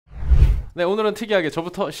네, 오늘은 특이하게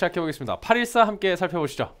저부터 시작해 보겠습니다. 814 함께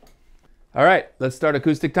살펴보시죠. All right, let's start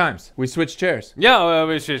acoustic times. We switch chairs. Yeah,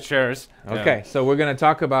 we switch chairs. Okay, so we're going to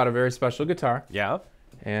talk about a very special guitar. Yeah.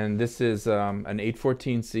 And this is an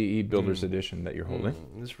 814 CE Builder's Edition that you're holding.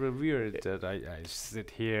 It's really weird that I sit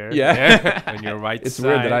here. Yeah. On your right It's side.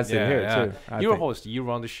 weird that I sit here too. You're a host. You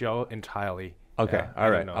run the show entirely. Okay, Yeah, all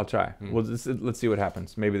right, know. I'll try. Well, let's see what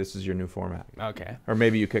happens. Maybe this is your new format. Okay. Or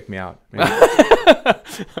maybe you kick me out.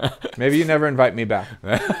 Maybe you never invite me back.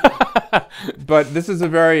 But this is a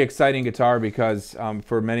very exciting guitar because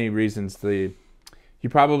for many reasons, you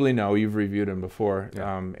probably know, you've reviewed him before.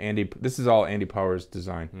 Yeah. This is all Andy Power's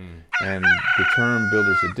design. And the term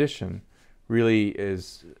Builder's Edition really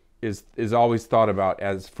is always thought about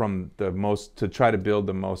as from to try to build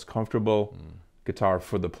the most comfortable guitar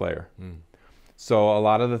for the player. So a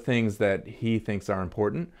lot of the things that he thinks are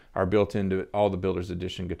important are built into all the Builder's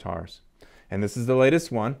Edition guitars. And this is the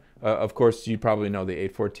latest one. Of course, you probably know the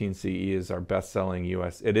 814 CE is our best-selling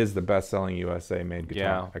it is the best-selling USA-made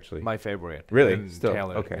guitar, actually. My favorite. Really? Still?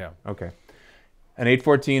 Tailored, okay. Yeah. Okay. An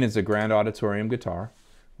 814 is a grand auditorium guitar,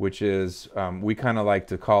 which is, we kind of like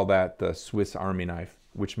to call that the Swiss Army knife,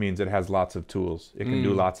 which means it has lots of tools. It can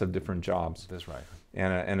do lots of different jobs. That's right.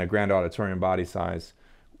 And a grand auditorium body size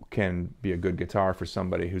can be a good guitar for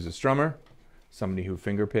somebody who's a strummer, somebody who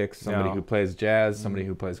fingerpicks, somebody who plays jazz, somebody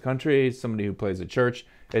who plays country, somebody who plays at church.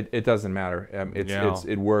 It doesn't matter.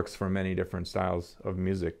 It works for many different styles of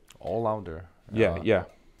music. All-rounder. Yeah.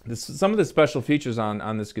 Some of the special features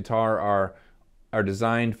on this guitar are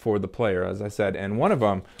designed for the player, as I said, and one of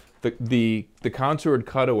them, the contoured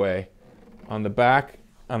cutaway on the back,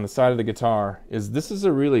 on the side of the guitar, this is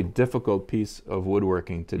a really difficult piece of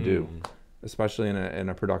woodworking to do, especially in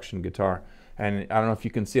a production guitar. And I don't know if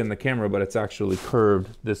you can see on the camera, but it's actually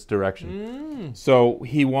curved this direction. So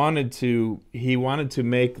he wanted to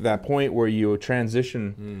make that point where you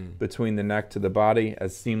transition between the neck to the body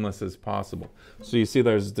as seamless as possible. So you see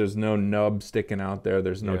there's no nub sticking out there,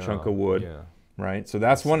 there's no chunk of wood, right? So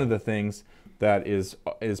that's one of the things that is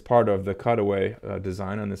part of the cutaway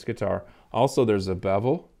design on this guitar. Also, there's a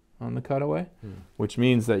bevel on the cutaway, which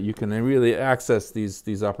means that you can really access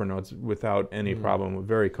these upper notes without any problem. A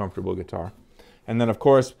very comfortable guitar. And then, of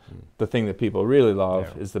course, the thing that people really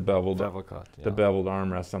love is the beveled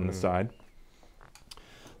armrest on the side.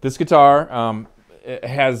 This guitar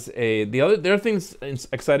has the other things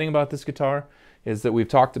exciting about this guitar is that we've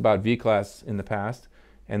talked about V-Class in the past,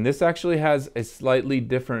 and this actually has a slightly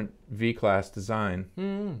different V-Class design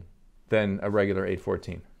than a regular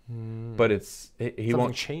 814. But he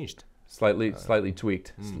won't changed. Slightly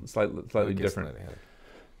tweaked, slightly different.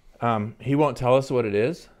 He won't tell us what it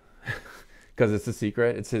is because it's a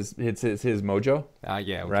secret. It's his mojo.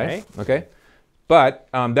 Yeah. Okay. Right. Okay. But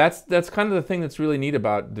that's kind of the thing that's really neat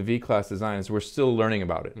about the V-Class design is we're still learning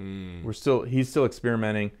about it. He's still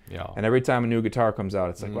experimenting. Yeah. And every time a new guitar comes out,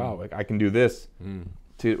 it's like, wow, I can do this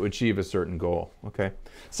to achieve a certain goal. Okay.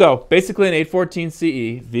 So basically, an 814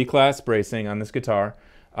 CE V-Class bracing on this guitar.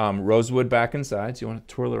 Rosewood back and sides. You want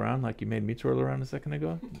to twirl around like you made me twirl around a second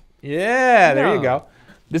ago? Yeah, there you go.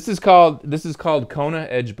 This is called Kona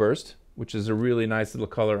Edge Burst, which is a really nice little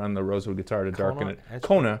color on the rosewood guitar to darken it.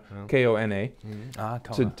 Kona, K-O-N-A,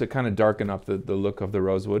 to kind of darken up the look of the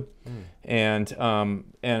rosewood. And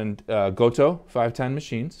Goto 510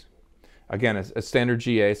 machines. Again, a standard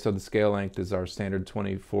GA, so the scale length is our standard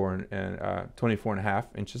 24 and a half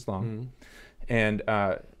inches long. And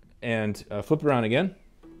flip around again.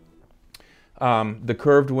 The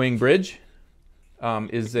curved wing bridge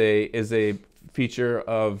is a feature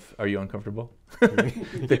of. Are you uncomfortable?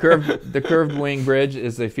 The curved wing bridge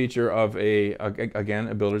is a feature of again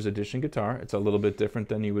a Builder's Edition guitar. It's a little bit different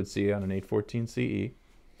than you would see on an 814 CE.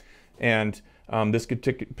 And this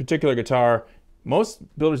particular guitar, most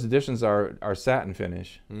Builder's Editions are satin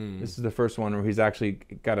finish. This is the first one where he's actually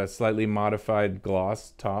got a slightly modified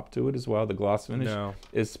gloss top to it as well. The gloss finish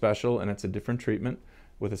is special, and it's a different treatment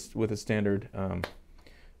with a standard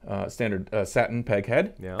satin peg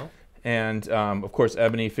head. Yeah. And of course,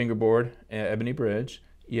 ebony fingerboard, ebony bridge,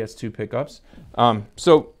 ES2 pickups.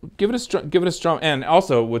 So give it a strum. And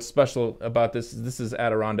also, what's special about this is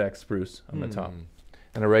Adirondack spruce on the top.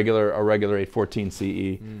 And a regular 814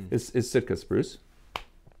 CE is Sitka spruce.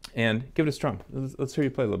 And give it a strum. Let's hear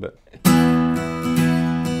you play a little bit.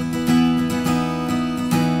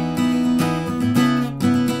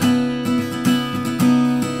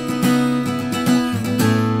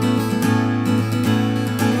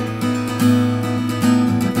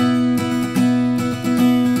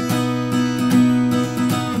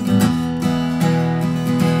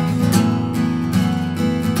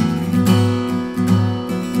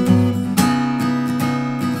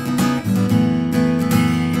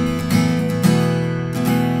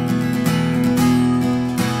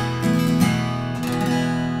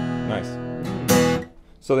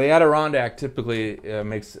 So the Adirondack typically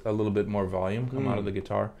makes a little bit more volume come out of the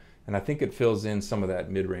guitar, and I think it fills in some of that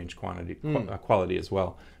mid-range quality as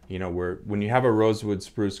well. You know, where when you have a rosewood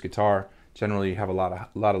spruce guitar, generally you have a lot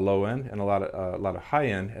of low end and a lot of high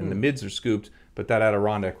end, and the mids are scooped. But that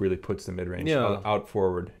Adirondack really puts the mid-range out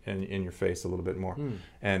forward in your face a little bit more.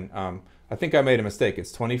 And I think I made a mistake.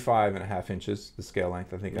 It's 25.5 inches, the scale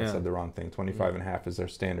length. I think I said the wrong thing. 25.5 is our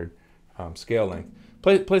standard scale length.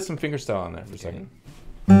 Play some fingerstyle on that for a second.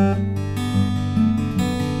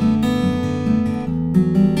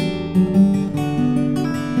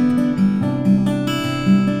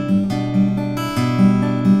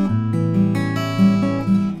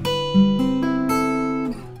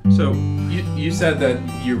 So you said that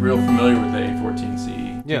you're real familiar with the A14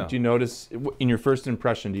 CE. Yeah. Do you notice, in your first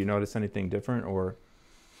impression, do you notice anything different, or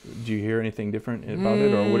do you hear anything different about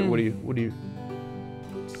it, or what do you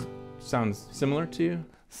sounds similar to you?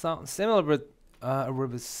 Sounds similar, but a little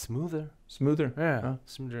bit smoother. Smoother? Yeah,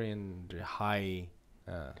 smoother in the high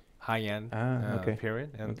end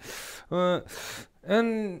period,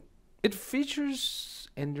 and it features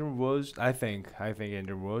Indian rose. I think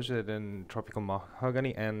Indian rose and tropical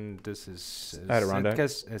mahogany, and this is Adirondack.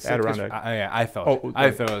 Adirondack. I thought. I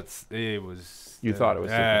thought it was. You thought it was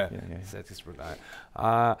different.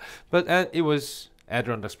 Yeah. But it was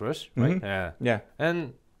Adirondack spruce, right? Yeah.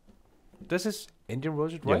 And this is Indian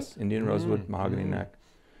rosewood, right? Yes, Indian rosewood mahogany neck.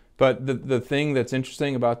 But the thing that's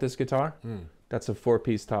interesting about this guitar, that's a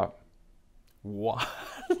 4-piece top. What?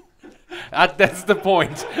 That's the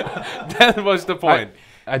point. That was the point.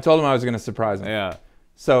 I told him I was going to surprise him. Yeah.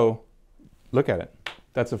 So, look at it.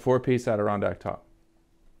 That's a 4-piece Adirondack top.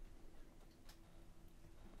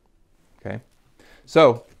 Okay.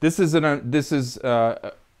 So this is an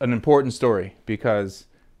important story because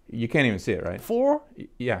you can't even see it, right? 4?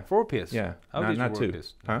 Yeah. 4-piece. Yeah. How not 2.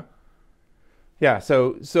 Piece? Huh? Yeah.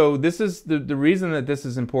 So this is the reason that this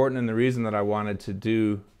is important, and the reason that I wanted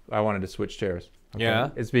to switch chairs. Okay? Yeah.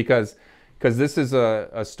 It's because this is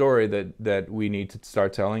a story that we need to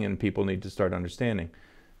start telling and people need to start understanding.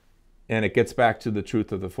 And it gets back to the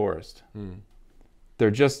truth of the forest.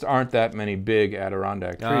 There just aren't that many big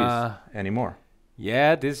Adirondack trees anymore.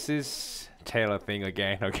 Yeah, this is Taylor thing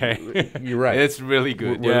again, okay? You're right. It's really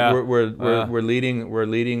good. We're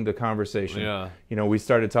leading the conversation. Yeah. You know, we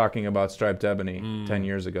started talking about striped ebony 10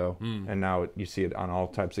 years ago, and now you see it on all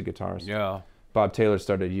types of guitars. Yeah. Bob Taylor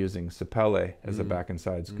started using sapele as a back and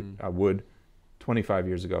sides wood 25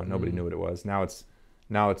 years ago. Nobody knew what it was. Now it's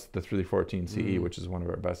the 314 CE, which is one of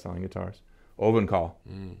our best-selling guitars. Ovenkal,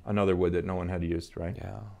 another wood that no one had used, right?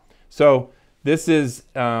 Yeah. So this is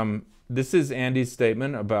Andy's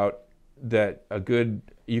statement about that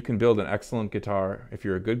you can build an excellent guitar if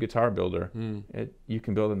you're a good guitar builder. You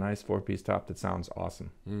can build a nice 4-piece top that sounds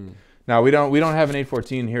awesome. Now we don't have an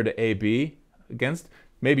 814 here to A/B against.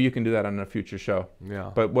 Maybe you can do that on a future show.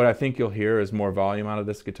 Yeah. But what I think you'll hear is more volume out of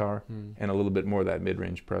this guitar and a little bit more of that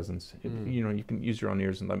mid-range presence. You know, you can use your own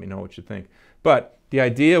ears and let me know what you think. But the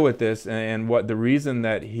idea with this and what the reason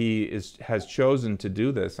that he has chosen to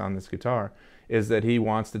do this on this guitar is that he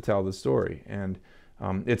wants to tell the story. And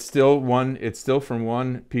it's still from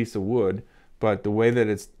one piece of wood, but the way that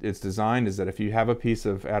it's designed is that if you have a piece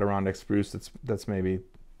of Adirondack spruce that's maybe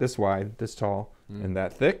this wide, this tall, and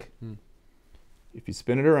that thick, if you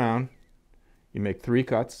spin it around, you make 3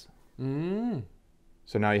 cuts.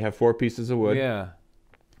 So now you have 4 pieces of wood. Yeah.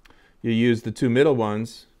 You use the 2 middle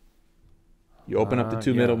ones. You open up the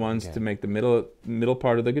 2 middle ones to make the middle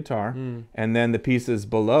part of the guitar, and then the pieces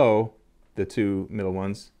below the 2 middle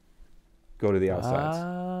ones go to the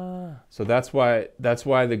outsides. So that's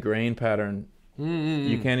why the grain pattern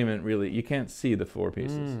you can't see the 4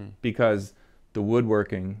 pieces because the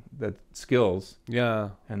woodworking, that skills,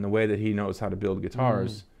 and the way that he knows how to build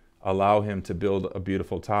guitars allow him to build a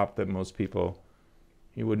beautiful top that most people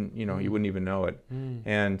you wouldn't even know it.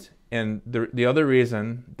 And the other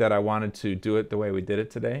reason that I wanted to do it the way we did it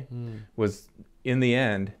today was, in the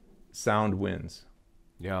end, sound wins.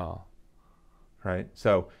 Yeah. Right.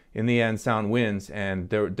 So in the end, sound wins, and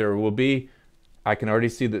there will be. I can already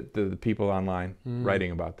see the people online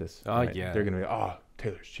writing about this. Right? Yeah. They're going to be,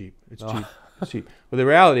 Taylor's cheap. It's cheap. Cheap. Well, the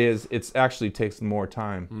reality is, it actually takes more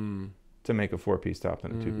time to make a 4-piece top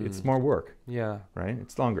than a 2-piece. It's more work. Yeah. Right.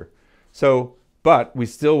 It's longer. So, but we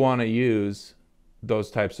still want to use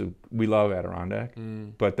those types of. We love Adirondack,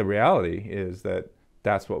 but the reality is that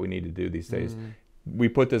that's what we need to do these days. We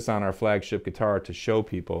put this on our flagship guitar to show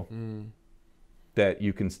people that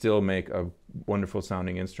you can still make a wonderful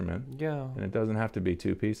sounding instrument. Yeah. And it doesn't have to be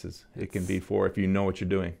 2 pieces. It can be 4 if you know what you're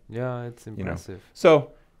doing. Yeah, it's impressive.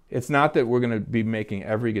 So it's not that we're going to be making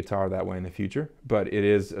every guitar that way in the future, but it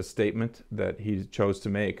is a statement that he chose to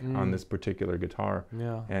make on this particular guitar,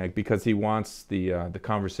 because he wants the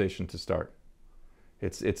conversation to start.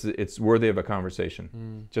 It's worthy of a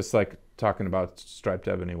conversation, just like talking about striped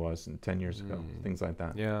ebony was 10 years ago, things like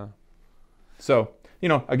that. Yeah. So, you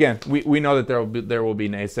know, again, we know that there will be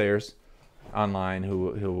naysayers online who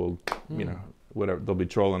will, you know, whatever, they'll be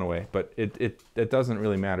trolling away, but it doesn't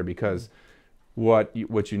really matter, because what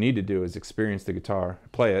you need to do is experience the guitar,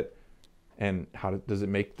 play it, and does it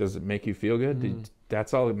make you feel good?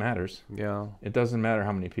 That's all that matters. Yeah. It doesn't matter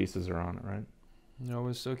how many pieces are on it, right? I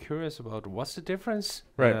was so curious about what's the difference.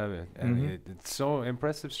 Right. And it's so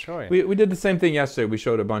impressive story. We did the same thing yesterday. We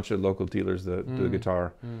showed a bunch of local dealers the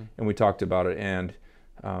guitar, and we talked about it. And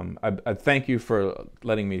I thank you for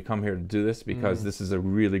letting me come here to do this, because this is a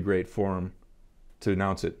really great forum to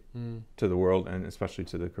announce it to the world, and especially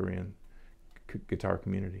to the Korean guitar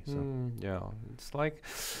community. So yeah, it's like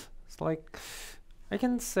I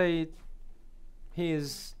can say he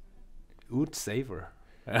is oud saver.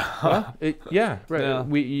 Well, yeah, right.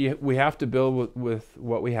 Yeah. We have to build with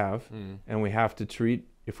what we have, and we have to treat,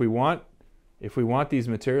 if we want these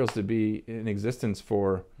materials to be in existence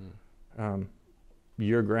for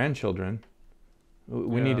your grandchildren,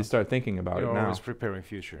 we need to start thinking about it now. Always preparing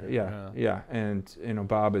future. Yeah. And you know,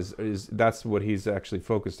 Bob is that's what he's actually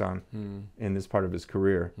focused on in this part of his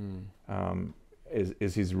career.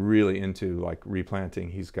 Is he's really into like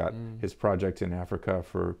replanting. He's got his project in Africa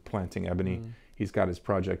for planting ebony. He's got his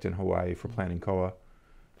project in Hawaii for planting koa.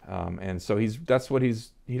 And so he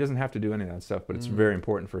doesn't have to do any of that stuff, but it's very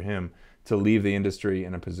important for him to leave the industry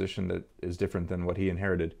in a position that is different than what he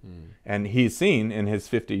inherited. And he's seen in his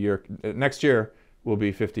 50-year, next year will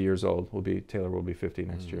be 50 years old. Taylor will be 50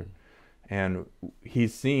 next year. And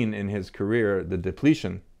he's seen in his career the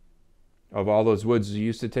depletion of all those woods you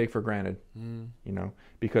used to take for granted, you know,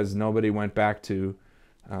 because nobody went back to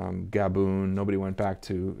Gabon, nobody went back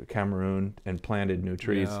to Cameroon and planted new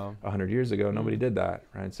trees 100 years ago. Nobody did that,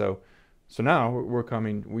 right? So now we're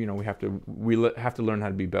coming. You know, we have to learn how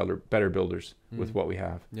to be better builders with what we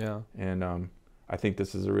have. Yeah. And I think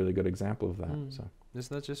this is a really good example of that. So it's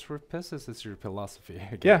not just for pieces; it's your philosophy.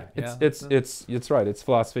 Again. Yeah, it's right. It's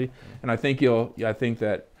philosophy, and I think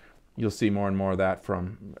that you'll see more and more of that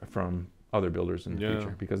from other builders in the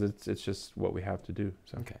future, because it's just what we have to do.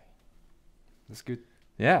 So okay, that's good.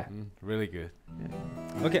 Yeah. Really good.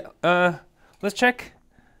 Yeah. Okay, let's check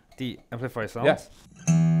the amplifier sounds. Yes.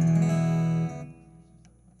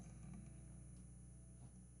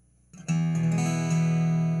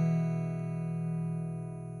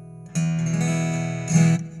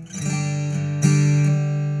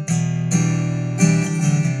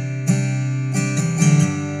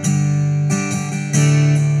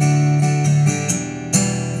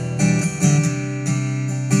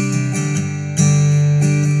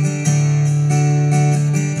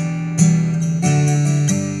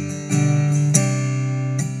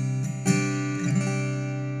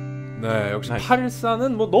 네, 역시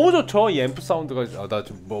 814는 뭐 너무 좋죠. 이 앰프 사운드가 나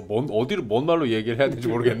지금 어디로 뭔 말로 얘기를 해야 될지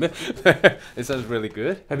모르겠네. It sounds really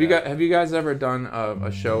good. Have you guys ever done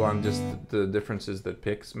a show on just the differences that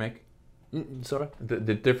picks make? Sorry?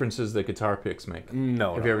 The differences that guitar picks make.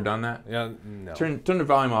 No. Have you ever done that? Yeah, no. Turn the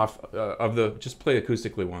volume off just play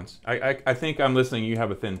acoustically once. I think I'm listening. You have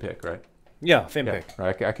a thin pick, right? Yeah, thin pick.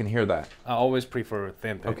 Right. I can hear that. I always prefer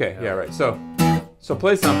thin pick. Okay. Yeah. Right. So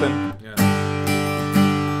play something. Yeah.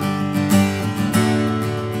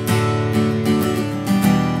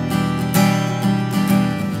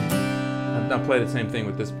 Now play the same thing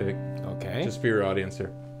with this pick. Okay. Just for your audience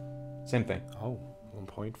here. Same thing. Oh,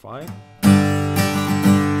 1.5.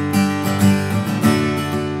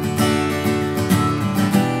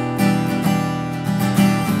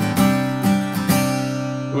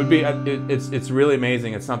 It would be. It's really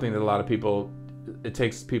amazing. It's something that a lot of people. It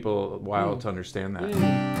takes people a while to understand that,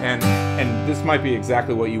 and this might be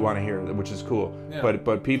exactly what you want to hear, which is cool. Yeah.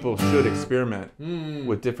 But people should experiment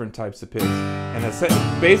with different types of picks, and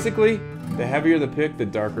basically, the heavier the pick, the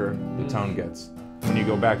darker the tone gets. When you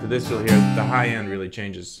go back to this, you'll hear the high end really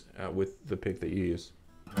changes with the pick that you use.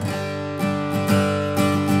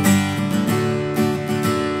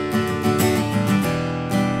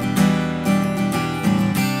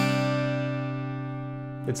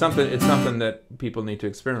 It's something that people need to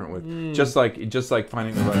experiment with. Just like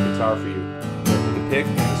finding the right guitar for you. The pick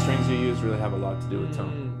and the strings you use really have a lot to do with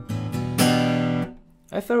tone.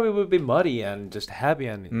 I thought it would be muddy and just heavy,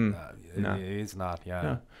 and no. It's not.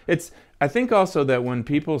 Yeah. No. I think also that when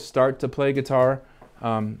people start to play guitar,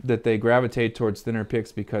 that they gravitate towards thinner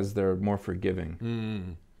picks because they're more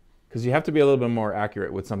forgiving. because you have to be a little bit more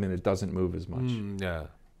accurate with something that doesn't move as much. Yeah.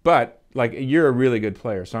 But like you're a really good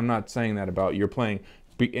player, so I'm not saying that about your playing,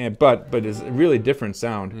 but it's a really different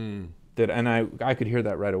sound. And I could hear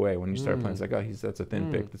that right away when you start playing. It's like, oh, that's a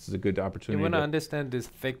thin pick. This is a good opportunity. When I understand this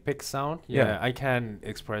thick pick sound, I can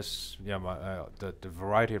express my, the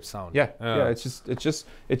variety of sound. It's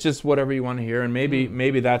just whatever you want to hear, and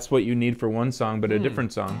maybe that's what you need for one song, but a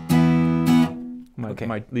different song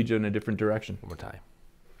might lead you in a different direction. One more time.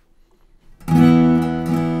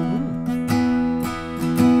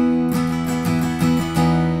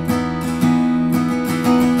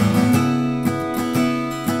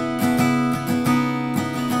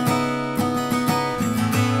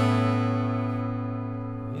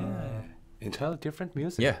 Entirely different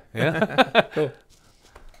music. Yeah. Cool.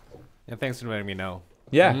 Yeah, thanks for letting me know.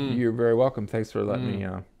 Yeah, you're very welcome. Thanks for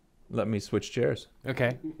letting me switch chairs.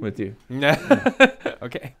 Okay. With you.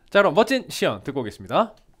 Okay. 자, 그럼 멋진 시연 듣고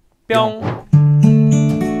오겠습니다. 뿅.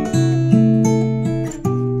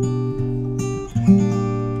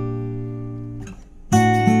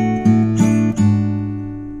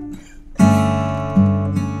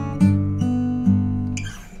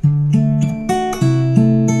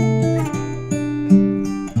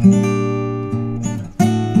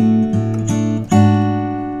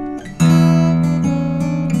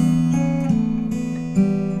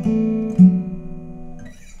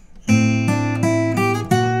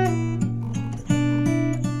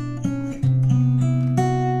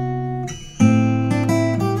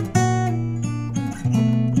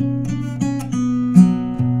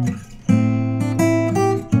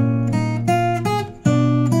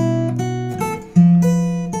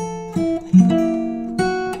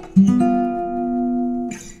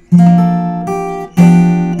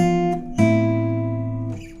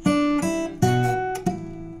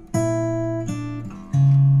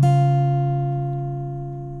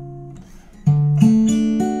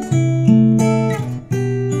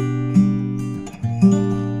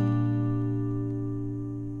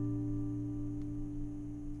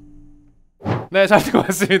 네, 잘 듣고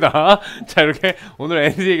왔습니다. 자, 이렇게 오늘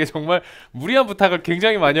앤디에게 정말 무리한 부탁을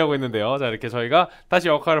굉장히 많이 하고 있는데요. 자, 이렇게 저희가 다시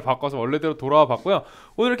역할을 바꿔서 원래대로 돌아와 봤고요.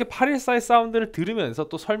 오늘 이렇게 814의 사운드를 들으면서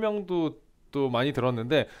또 설명도 또 많이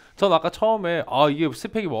들었는데, 전 아까 처음에 이게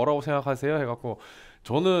스펙이 뭐라고 생각하세요? 해갖고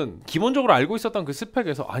저는 기본적으로 알고 있었던 그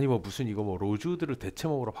스펙에서 아니 뭐 무슨 이거 뭐 로즈우드를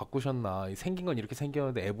대체목으로 바꾸셨나, 생긴 건 이렇게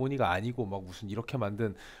생겼는데 에보니가 아니고 막 무슨 이렇게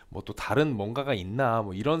만든 뭐 또 다른 뭔가가 있나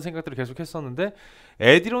뭐 이런 생각들을 계속 했었는데,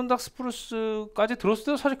 에디론닥 스프루스까지 들었을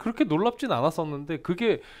때도 사실 그렇게 놀랍진 않았었는데,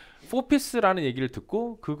 그게 4피스라는 얘기를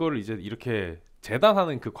듣고 그거를 이제 이렇게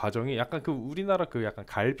재단하는 그 과정이 약간 그 우리나라 그 약간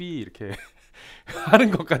갈비 이렇게 하는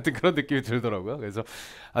것 같은 그런 느낌이 들더라고요. 그래서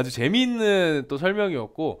아주 재미있는 또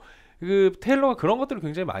설명이었고, 그 테일러가 그런 것들을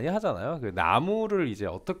굉장히 많이 하잖아요. 그 나무를 이제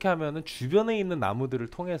어떻게 하면은 주변에 있는 나무들을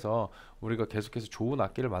통해서 우리가 계속해서 좋은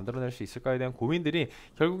악기를 만들어낼 수 있을까에 대한 고민들이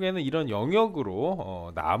결국에는 이런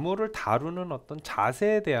영역으로 나무를 다루는 어떤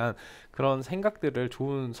자세에 대한 그런 생각들을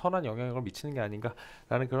좋은 선한 영향을 미치는 게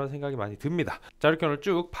아닌가라는 그런 생각이 많이 듭니다. 자, 이렇게 오늘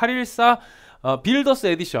쭉 814 빌더스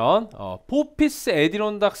에디션 4피스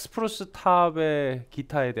에디론닥 스프루스 탑의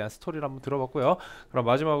기타에 대한 스토리를 한번 들어봤고요. 그럼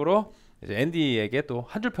마지막으로 이제 앤디에게 또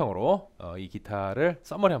한 줄 평으로 이 기타를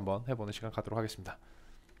서머리 한번 해보는 시간 갖도록 하겠습니다.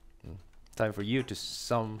 Time for you to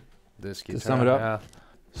sum this guitar. To sum it up. Yeah.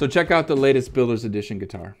 So check out the latest Builder's Edition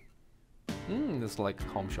guitar. It's like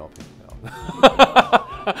home shopping.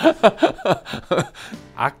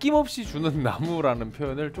 아낌없이 주는 나무라는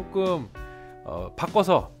표현을 조금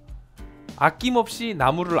바꿔서 아낌없이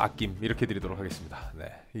나무를 아낌 이렇게 드리도록 하겠습니다.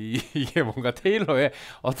 네, 이게 뭔가 테일러의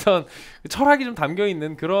어떤 철학이 좀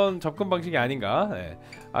담겨있는 그런 접근 방식이 아닌가. 네,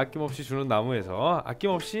 아낌없이 주는 나무에서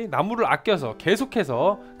아낌없이 나무를 아껴서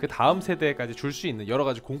계속해서 그 다음 세대까지 줄 수 있는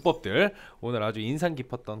여러가지 공법들, 오늘 아주 인상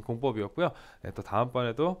깊었던 공법이었고요. 네, 또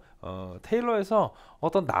다음번에도 테일러에서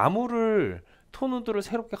어떤 나무를 톤우드를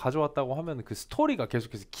새롭게 가져왔다고 하면 그 스토리가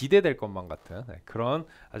계속해서 기대될 것만 같은 그런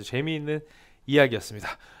아주 재미있는 이야기였습니다.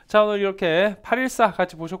 자, 오늘 이렇게 814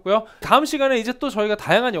 같이 보셨고요. 다음 시간에 이제 또 저희가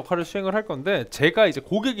다양한 역할을 수행을 할 건데, 제가 이제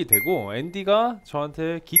고객이 되고 앤디가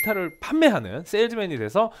저한테 기타를 판매하는 세일즈맨이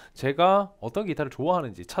돼서 제가 어떤 기타를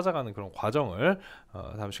좋아하는지 찾아가는 그런 과정을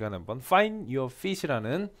다음 시간에 한번 Find Your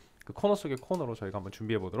Fit이라는 그 코너 속의 코너로 저희가 한번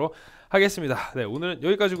준비해 보도록 하겠습니다. 네, 오늘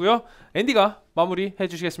여기까지고요. 앤디가 마무리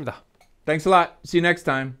해주시겠습니다. Thanks a lot. See you next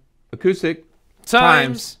time. Acoustic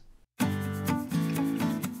Times.